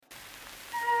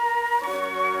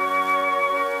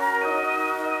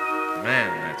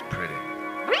Man, that's pretty.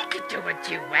 We could do a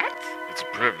duet. It's a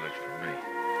privilege for me.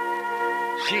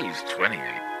 She's 28.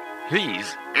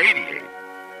 He's 88.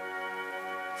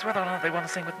 It's whether or not they want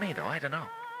to sing with me, though. I don't know.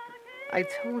 I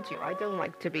told you I don't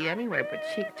like to be anywhere but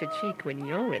cheek to cheek when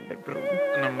you're in the room.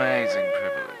 An amazing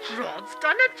privilege. Rod's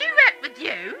done a duet with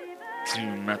you. Two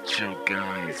macho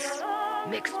guys.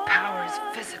 Mixed powers,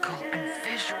 physical and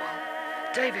visual.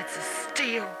 David's a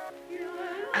steel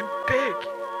and big.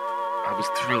 I was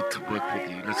thrilled to work with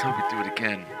you. Let's hope we do it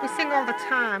again. We sing all the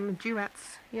time,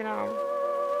 duets, you know.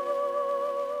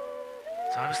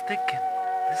 So I was thinking,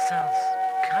 this sounds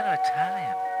kind of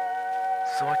Italian.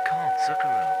 So I called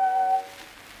Zucchero.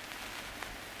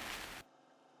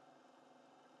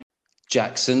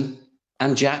 Jackson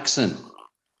and Jackson.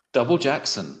 Double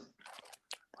Jackson.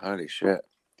 Holy shit.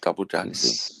 Double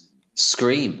Jackson.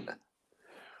 Scream.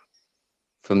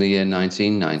 From the year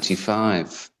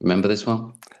 1995. Remember this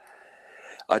one?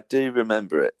 I do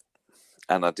remember it.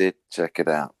 And I did check it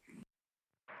out.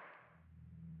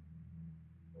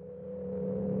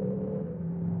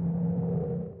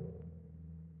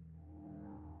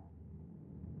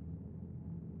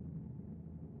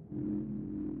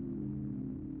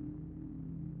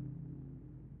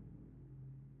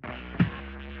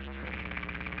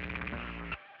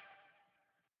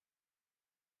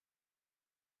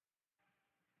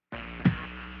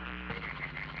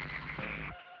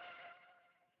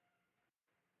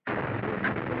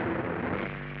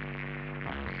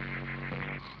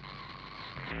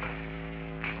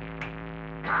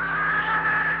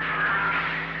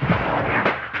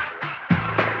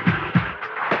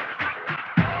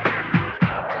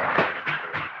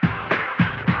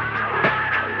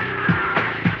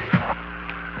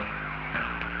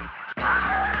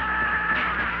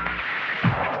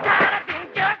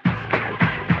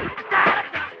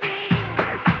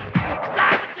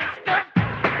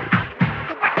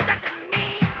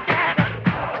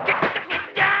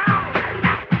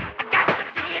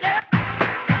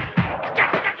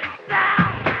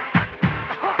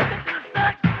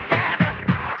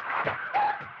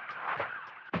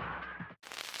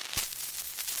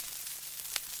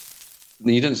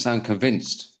 You didn't sound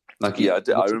convinced. Yeah,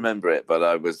 I remember it, but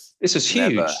I was. This was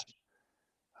huge. Never...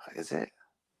 Is it?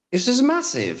 This was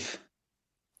massive.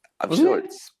 I'm sure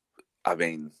it's. I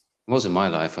mean, it was in my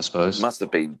life, I suppose. It must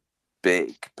have been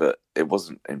big, but it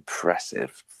wasn't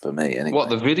impressive for me. Anyway. What,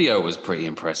 the video was pretty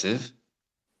impressive.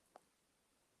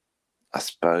 I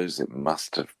suppose it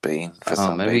must have been for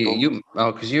some maybe people.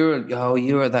 Because you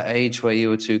were at that age where you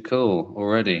were too cool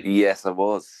already. Yes, I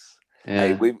was.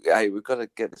 Yeah. Hey, we've got to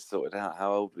get this sorted out.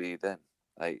 How old were you then?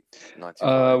 19.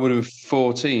 I would have been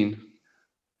 14.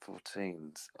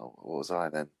 14. Oh, what was I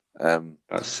then?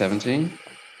 About 17.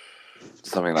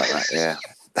 Something like that. Yeah.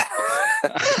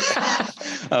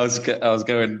 I was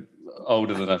going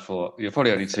older than I thought. You're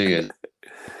probably only 2 years.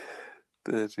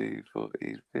 13,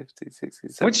 14, 15, 16,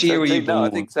 17. Which year were you born? No,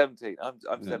 I think 17.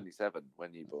 I'm 77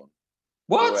 when you were born.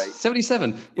 What?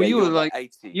 77? Well, yeah, you were like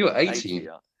 80. You were 80. 80.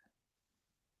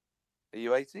 Are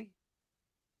you 80?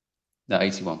 No,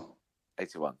 81.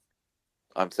 81.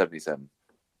 I'm 77.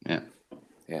 Yeah.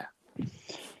 Yeah.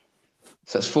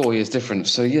 So that's 4 years different.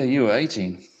 So yeah, you were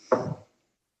 18.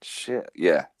 Shit.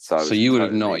 Yeah. So you would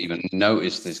have not even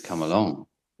noticed this come along.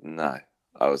 No.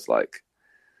 I was like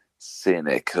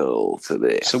cynical to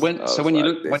this. So when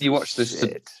you watched this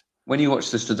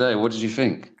today, what did you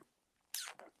think?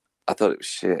 I thought it was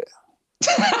shit.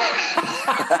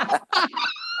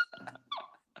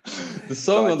 The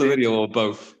song or the video or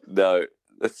both? No,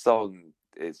 the song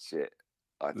is shit.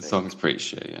 The song's pretty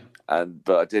shit, yeah.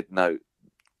 But I did note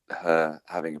her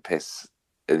having a piss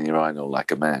in the urinal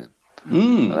like a man.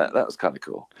 That was kind of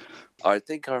cool. I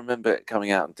think I remember it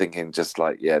coming out and thinking just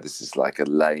like, yeah, this is like a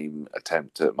lame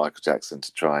attempt at Michael Jackson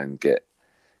to try and get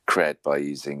cred by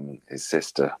using his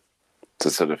sister to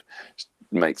sort of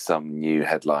make some new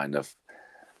headline of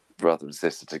brother and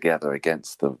sister together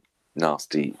against the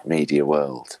nasty media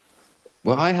world.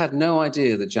 Well, I had no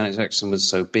idea that Janet Jackson was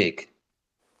so big.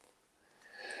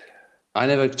 I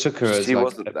never took her as she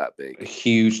wasn't that big. A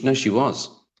huge. No, she was.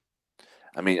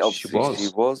 I mean, obviously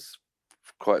she was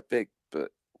quite big, but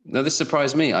no, this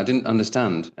surprised me. I didn't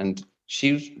understand, and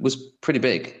she was pretty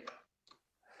big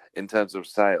in terms of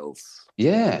sales.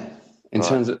 Yeah, in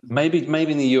terms of maybe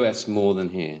in the US more than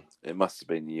here. It must have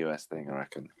been the US thing, I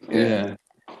reckon. Yeah.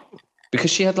 Because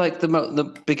she had like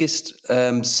the biggest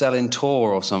selling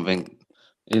tour or something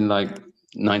in like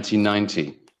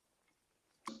 1990.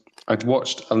 I'd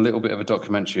watched a little bit of a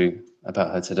documentary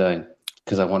about her today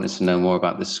because I wanted to know more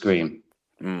about this Scream.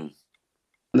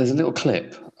 There's a little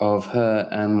clip of her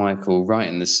and Michael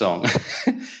writing this song,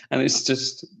 and it's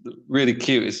just really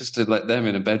cute. It's just like them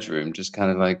in a bedroom, just kind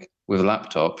of like with a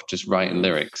laptop, just writing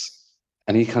lyrics.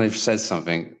 And he kind of says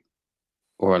something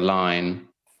or a line,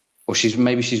 or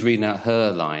maybe she's reading out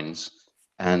her lines,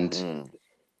 and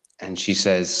she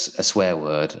says a swear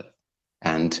word,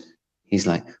 and he's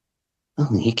like,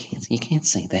 "Oh, you can't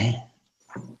say that."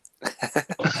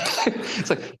 It's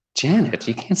like, Janet,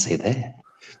 you can't say that.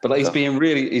 But like, he's being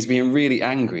really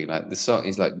angry. Like the song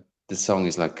is like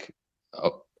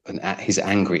his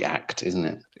angry act, isn't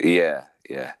it? Yeah,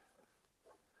 yeah.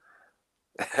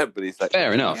 But he's like,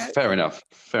 fair enough. I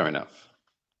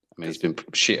mean, he's been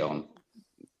shit on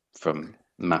from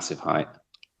massive height.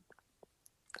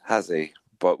 Has he?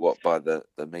 But what, by the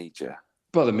media?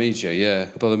 By the media, yeah.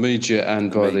 By the media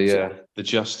and by the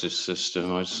justice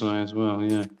system, I'd say as well,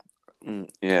 yeah.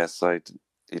 Yeah, so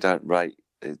you don't rate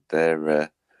their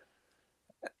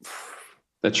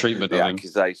treatment the of him.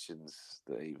 Accusations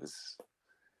that he was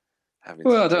having.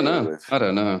 Well, I don't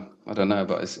know,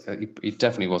 but he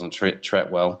definitely wasn't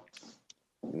treated well.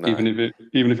 No. Even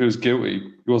if he was guilty,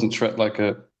 he wasn't treated like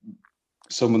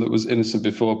someone that was innocent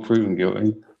before proven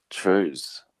guilty.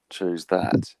 True's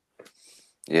that.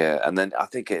 Yeah, and then I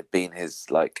think it had been his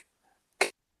like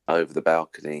over the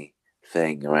balcony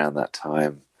thing around that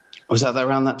time. Was that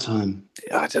around that time?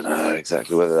 I don't know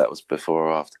exactly whether that was before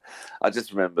or after. I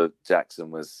just remember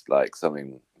Jackson was like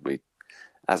something we,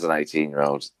 as an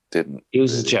 18-year-old, didn't. It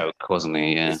was a joke, wasn't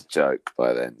he? Yeah, it was a joke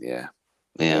by then. Yeah.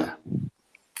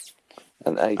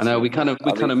 And I know we kind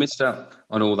of missed out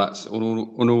on all that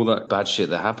on all that bad shit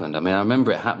that happened. I mean, I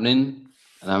remember it happening,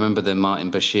 and I remember the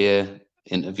Martin Bashir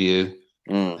interview,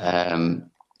 and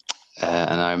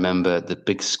I remember the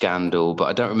big scandal, but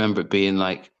I don't remember it being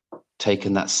like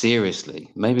taken that seriously.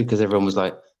 Maybe because everyone was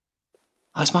like,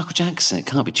 "Oh, it's Michael Jackson. It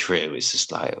can't be true." It's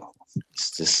just like,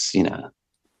 it's just, you know,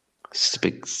 it's just a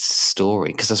big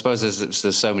story. Because I suppose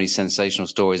there's so many sensational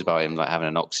stories about him, like having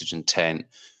an oxygen tent,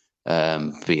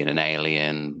 being an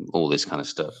alien, all this kind of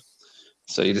stuff.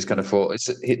 So you just kind of thought it's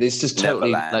just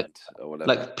totally like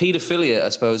paedophilia, I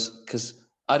suppose. Because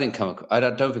I don't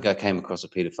think I came across a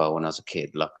paedophile when I was a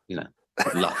kid. Luckily,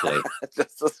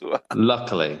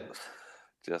 luckily.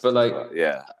 But like,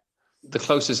 the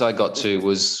closest I got to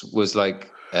was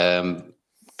like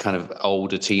kind of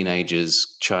older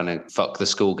teenagers trying to fuck the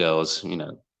schoolgirls, you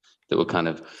know, that were kind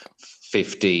of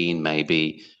 15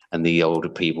 maybe, and the older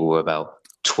people were about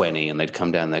 20, and they'd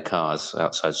come down their cars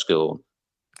outside school.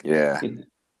 Yeah.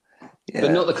 But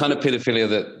not the kind of pedophilia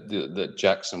that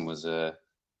Jackson was,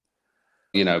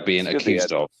 being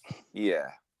accused of. Yeah.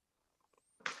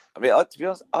 I mean, to be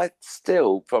honest, I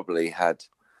still probably had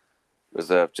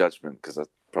reserved judgment because I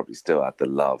probably still had the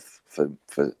love for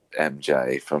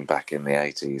MJ from back in the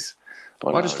 80s.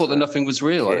 I just thought that nothing was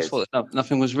real. I just thought that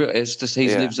nothing was real. It's just he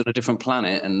lives on a different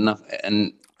planet,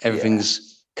 and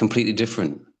everything's completely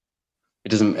different. It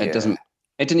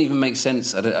didn't even make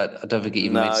sense. I don't think it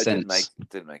even made sense. It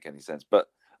didn't make any sense. But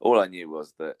all I knew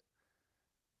was that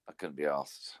I couldn't be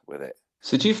asked with it.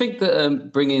 So do you think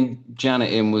that bringing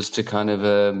Janet in was to kind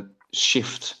of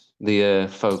shift the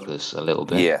focus a little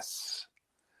bit? Yes,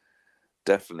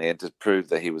 definitely. And to prove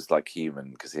that he was like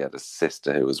human, because he had a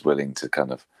sister who was willing to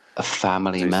kind of a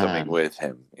family do man something with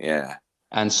him. Yeah.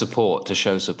 And to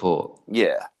show support.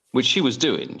 Yeah. Which she was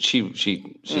doing. She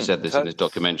said this in this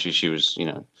documentary. She was,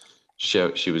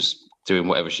 she was doing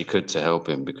whatever she could to help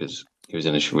him because he was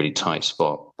in a really tight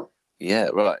spot. Yeah,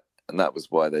 right. And that was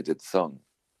why they did the song.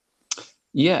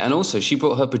 Yeah, and also she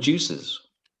brought her producers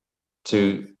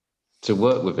to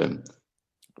work with him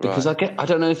because I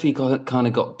don't know if he kind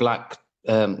of got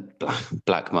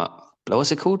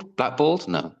what's it called? Blackballed?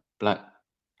 No,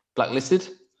 blacklisted.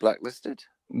 Blacklisted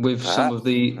with some of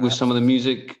the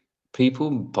music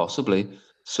people, possibly.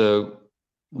 So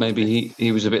maybe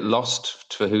he was a bit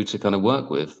lost for who to kind of work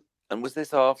with. And was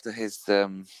this after his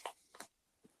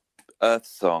Earth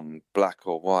song, Black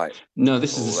or White? No,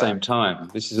 this is the same time.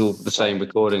 This is all the same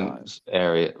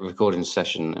recording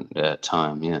session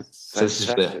time. Yeah. So this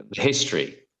is the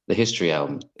history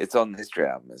album. It's on the history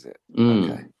album, is it?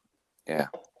 Okay. Yeah.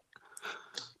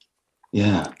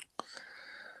 Yeah.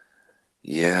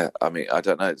 Yeah. I mean, I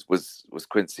don't know. Was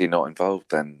Quincy not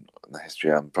involved then in the history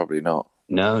album? Probably not.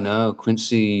 No.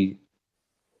 Quincy.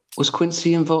 Was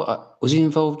Quincy involved? Was he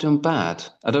involved in Bad?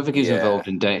 I don't think he was involved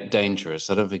in Dangerous.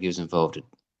 I don't think he was involved in.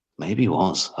 Maybe he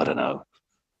was. I don't know.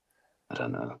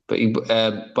 But he,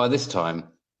 by this time,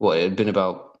 it had been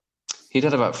he'd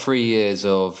had about 3 years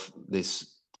of this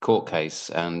court case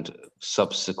and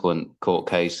subsequent court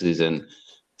cases and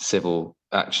civil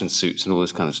action suits and all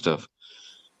this kind of stuff.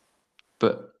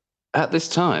 But at this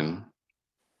time,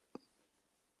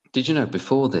 did you know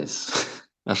before this,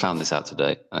 I found this out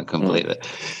today, I couldn't believe it.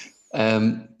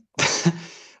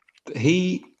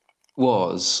 He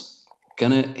was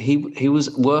he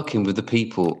was working with the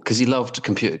people because he loved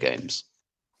computer games.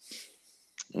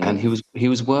 And he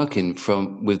was working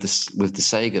with the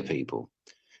Sega people,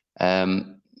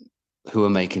 who were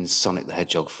making Sonic the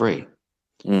Hedgehog 3.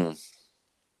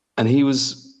 And he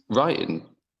was writing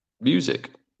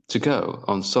music to go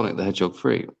on Sonic the Hedgehog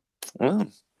 3.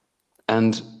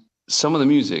 And some of the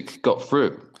music got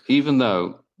through, even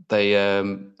though they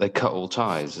cut all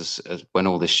ties as when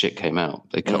all this shit came out.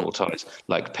 They cut all ties,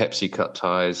 like Pepsi cut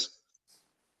ties,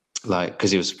 like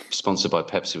because he was sponsored by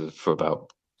Pepsi for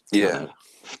about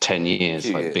 10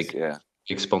 years,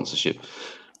 big sponsorship.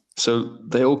 So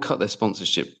they all cut their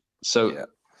sponsorship. So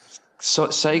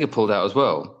Sega pulled out as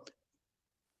well.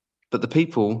 But the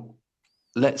people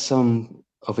let some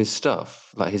of his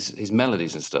stuff, like his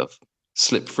melodies and stuff,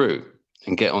 slip through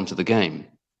and get onto the game.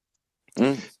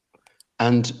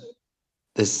 And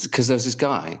there's this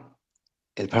guy,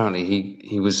 apparently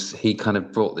he kind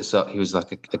of brought this up. He was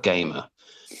like a gamer.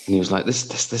 And he was like,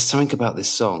 there's something about this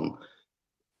song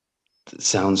that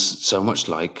sounds so much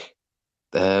like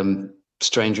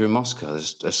Stranger in Moscow.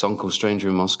 There's a song called Stranger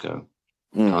in Moscow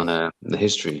on the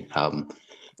History album.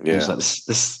 Yeah. He was like,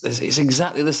 this it's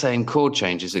exactly the same chord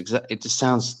changes. It just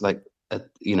sounds like a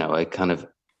kind of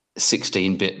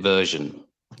 16-bit version.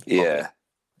 Yeah.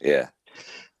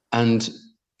 And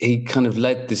he kind of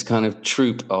led this kind of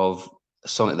troupe of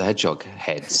Sonic the Hedgehog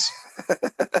heads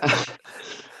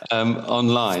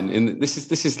online. And this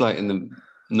is like in the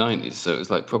 90s, so it was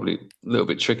like probably a little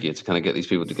bit trickier to kind of get these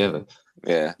people together.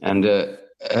 Yeah. And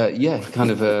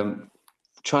kind of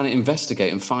trying to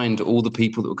investigate and find all the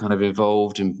people that were kind of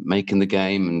involved in making the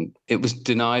game. And it was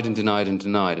denied and denied and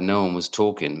denied, and no one was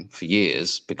talking for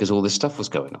years because all this stuff was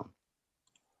going on.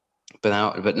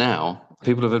 But now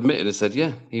people have admitted and said,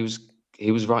 yeah, he was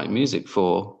writing music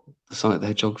for the Sonic the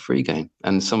Hedgehog 3 game,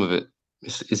 and some of it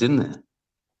is in there.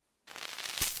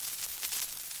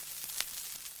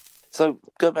 So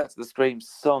go back to the Scream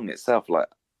song itself, like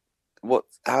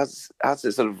how's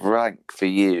it sort of rank for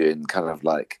you in kind of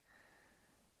like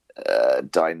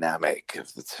dynamic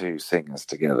of the two singers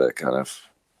together, kind of?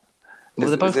 Well,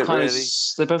 they both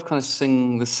kind of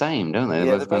sing the same, don't they?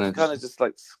 Yeah, they're both kind of just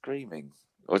like screaming,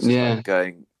 or just like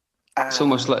going. It's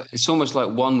almost like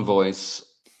one voice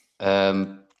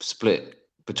split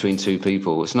between two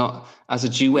people. It's not as a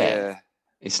duet. Yeah.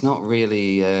 It's not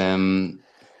really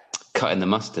cutting the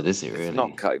mustard, is it? Really, it's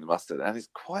not cutting the mustard, and it's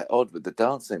quite odd with the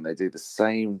dancing. They do the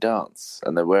same dance,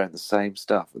 and they're wearing the same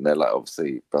stuff, and they're like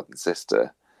obviously brother and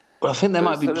sister. Well, I think they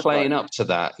might be playing up to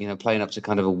that, playing up to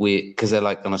kind of a weird, because they're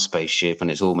like on a spaceship and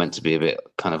it's all meant to be a bit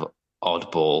kind of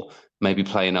oddball, maybe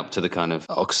playing up to the kind of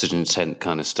oxygen tent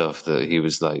kind of stuff that he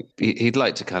was like, he'd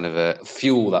like to kind of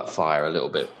fuel that fire a little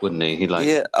bit, wouldn't he?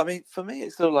 Yeah, I mean, for me,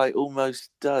 it sort of like almost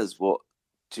does what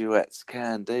duets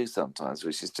can do sometimes,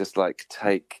 which is just like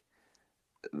take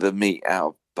the meat out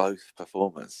of both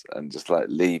performers and just like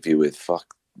leave you with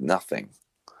nothing.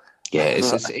 Yeah,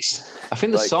 it's I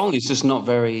think the song is just not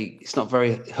very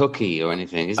hooky or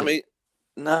anything, is it? I mean,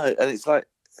 no, and it's like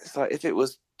if it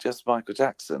was just Michael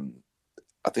Jackson,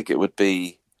 I think it would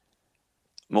be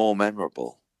more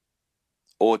memorable,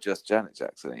 or just Janet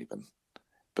Jackson even.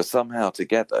 But somehow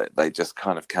together, they just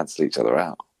kind of cancel each other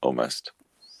out almost.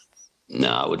 No,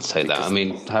 I wouldn't say that. I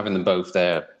mean, having them both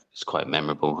there is quite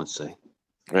memorable, I'd say.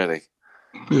 Really?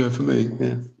 Yeah, for me,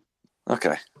 yeah.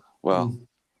 Okay, well...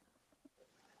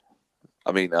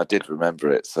 I mean, I did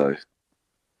remember it, so...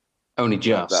 Only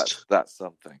just. That's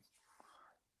something.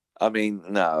 I mean,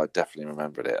 no, I definitely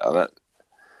remembered it.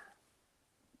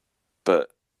 But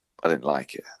I didn't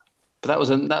like it. But that was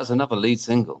another lead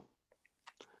single.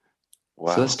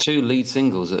 Wow. So that's two lead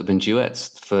singles that have been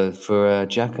duets for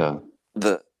Jacko.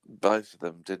 That both of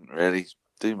them didn't really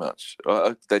do much.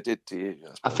 They did to you,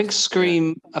 I think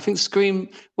Scream... Yeah. I think Scream...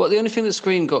 Well, the only thing that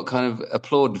Scream got kind of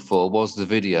applauded for was the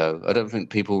video. I don't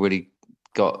think people really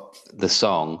got the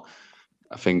song.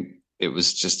 I think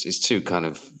it's too kind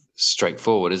of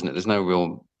straightforward, isn't it? There's a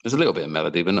little bit of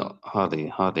melody, but not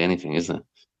hardly anything, is there?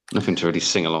 Nothing to really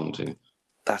sing along to.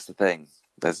 That's the thing.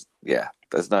 It's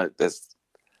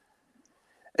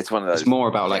one of those. It's more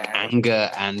about like anger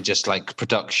and just like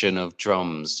production of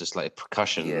drums, just like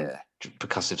percussion,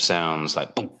 percussive sounds,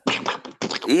 like boom.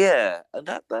 Yeah, and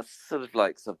that's sort of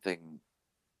like something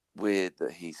weird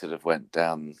that he sort of went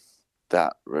down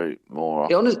that route more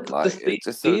often.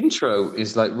 The intro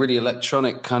is like really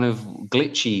electronic, kind of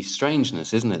glitchy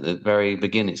strangeness, isn't it? At the very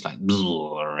beginning, it's like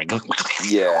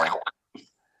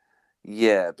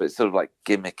Yeah, but it's sort of like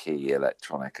gimmicky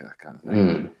electronica kind of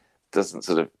thing. Doesn't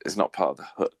sort of, it's not part of the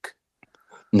hook.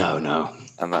 No.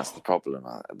 And that's the problem.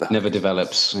 Never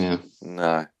develops, yeah.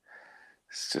 No.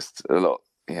 It's just a lot,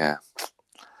 yeah.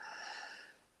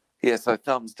 Yeah, so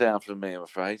thumbs down from me, I'm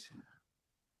afraid.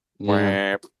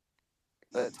 Yeah.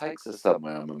 It takes us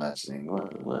somewhere, I'm imagining.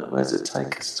 Where does it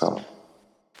take us, Tom?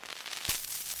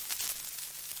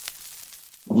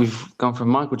 We've gone from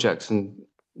Michael Jackson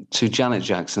to Janet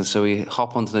Jackson, so we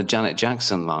hop onto the Janet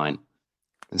Jackson line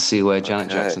and see where Janet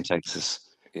Jackson takes us.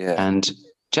 Yeah. And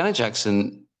Janet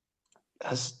Jackson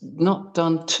has not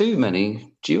done too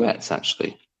many duets,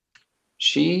 actually.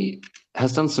 She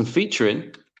has done some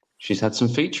featuring. She's had some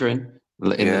featuring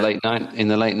in the late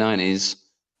 90s.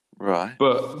 Right.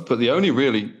 But the only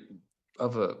really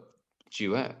other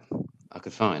duet I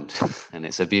could find, and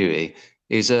it's a beauty,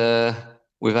 is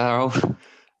with our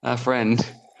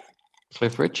friend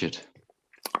Cliff Richard.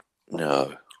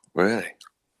 No, really?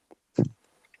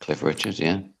 Cliff Richard,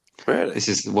 yeah. Really? This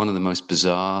is one of the most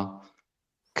bizarre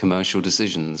commercial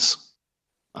decisions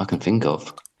I can think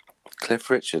of. Cliff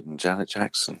Richard and Janet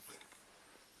Jackson.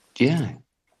 Yeah.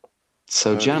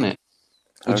 So Janet,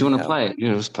 do you want to play it?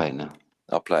 Let's play it now.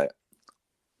 I'll play it.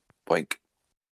 Boink.